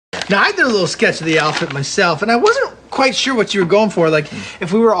Now, I did a little sketch of the outfit myself, and I wasn't quite sure what you were going for. Like,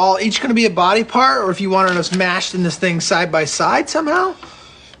 if we were all each going to be a body part, or if you wanted us mashed in this thing side by side somehow?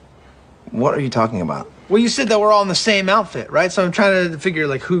 What are you talking about? Well, you said that we're all in the same outfit, right? So I'm trying to figure,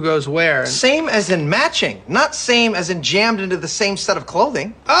 like, who goes where. Same as in matching, not same as in jammed into the same set of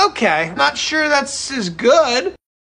clothing. Okay, not sure that's as good.